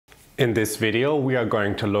In this video we are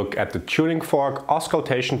going to look at the tuning fork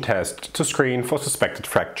auscultation test to screen for suspected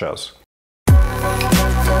fractures.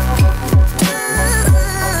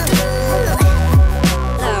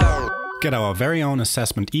 Get our very own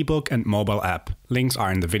assessment ebook and mobile app. Links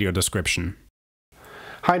are in the video description.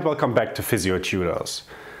 Hi and welcome back to Physiotutors.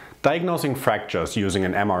 Diagnosing fractures using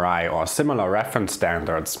an MRI or similar reference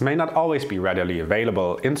standards may not always be readily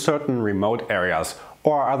available in certain remote areas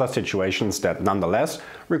or other situations that nonetheless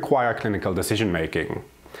require clinical decision-making.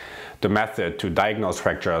 The method to diagnose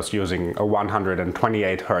fractures using a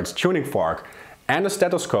 128 Hz tuning fork and a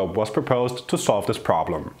stethoscope was proposed to solve this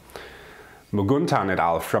problem. Muguntan et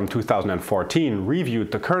al. From 2014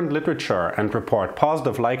 reviewed the current literature and report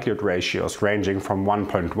positive likelihood ratios ranging from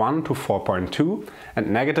 1.1 to 4.2 and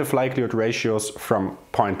negative likelihood ratios from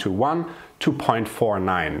 0.21 to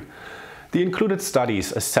 0.49. The included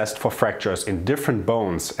studies assessed for fractures in different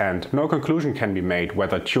bones, and no conclusion can be made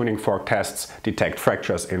whether tuning fork tests detect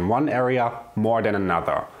fractures in one area more than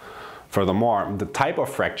another. Furthermore, the type of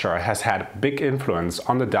fracture has had big influence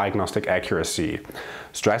on the diagnostic accuracy.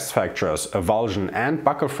 Stress fractures, avulsion and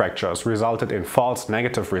buccal fractures resulted in false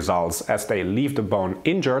negative results as they leave the bone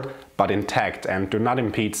injured but intact and do not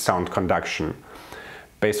impede sound conduction.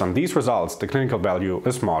 Based on these results, the clinical value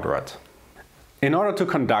is moderate. In order to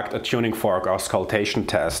conduct a tuning fork auscultation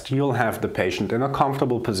test, you'll have the patient in a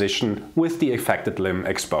comfortable position with the affected limb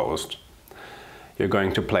exposed. You're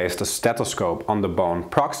going to place the stethoscope on the bone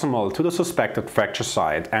proximal to the suspected fracture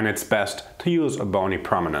site, and it's best to use a bony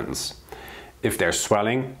prominence. If there's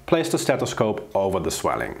swelling, place the stethoscope over the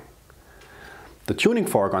swelling. The tuning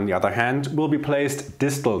fork, on the other hand, will be placed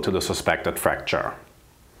distal to the suspected fracture.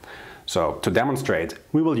 So, to demonstrate,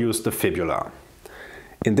 we will use the fibula.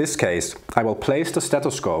 In this case, I will place the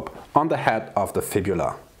stethoscope on the head of the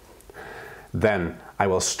fibula. Then I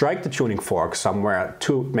will strike the tuning fork somewhere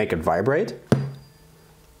to make it vibrate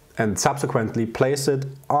and subsequently place it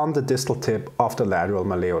on the distal tip of the lateral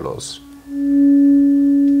malleolus.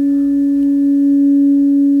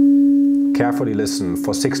 Carefully listen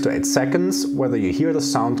for 6 to 8 seconds whether you hear the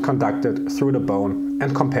sound conducted through the bone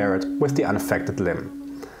and compare it with the unaffected limb.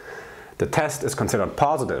 The test is considered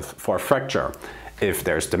positive for a fracture if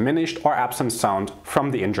there's diminished or absent sound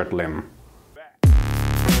from the injured limb.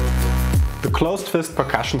 The closed fist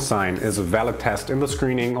percussion sign is a valid test in the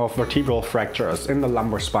screening of vertebral fractures in the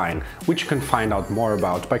lumbar spine, which you can find out more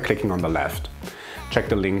about by clicking on the left. Check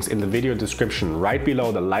the links in the video description right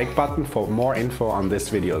below the like button for more info on this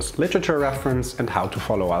video's literature reference and how to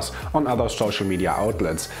follow us on other social media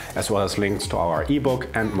outlets, as well as links to our ebook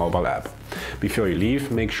and mobile app. Before you leave,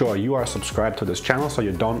 make sure you are subscribed to this channel so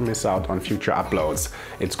you don't miss out on future uploads.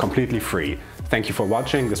 It's completely free. Thank you for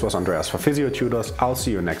watching. This was Andreas for Physiotutors. I'll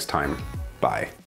see you next time. Bye.